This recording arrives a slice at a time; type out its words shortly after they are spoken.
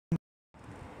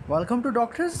Welcome to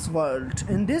Doctor's World.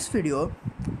 In this video,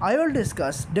 I will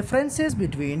discuss differences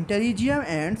between pterygium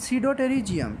and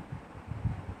pseudopterygium.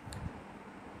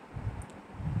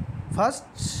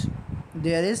 First,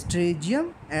 there is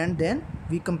pterygium and then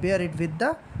we compare it with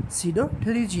the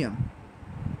pseudopterygium.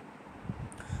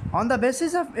 On the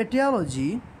basis of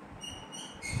etiology,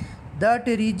 the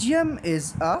pterygium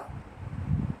is a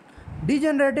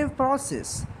degenerative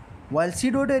process while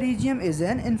pseudopterygium is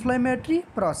an inflammatory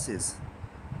process.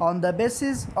 On the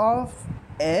basis of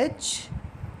age,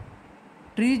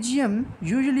 pterygium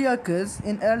usually occurs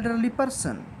in elderly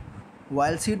person,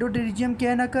 while pseudopterygium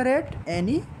can occur at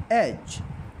any age.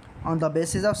 On the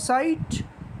basis of site,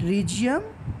 pterygium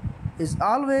is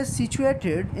always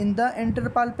situated in the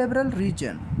interpalpebral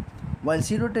region, while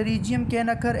pseudopterygium can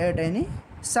occur at any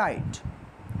site.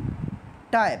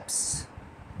 Types: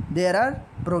 there are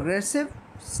progressive,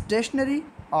 stationary,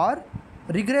 or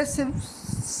regressive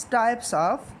types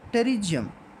of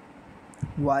pterygium,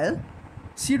 while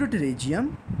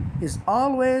pseudopterygium is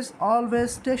always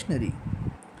stationary.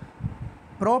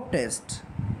 Probe test: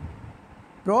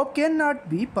 probe cannot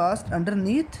be passed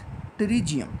underneath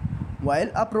pterygium,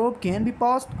 while a probe can be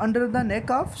passed under the neck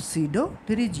of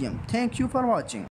pseudopterygium. Thank you for watching.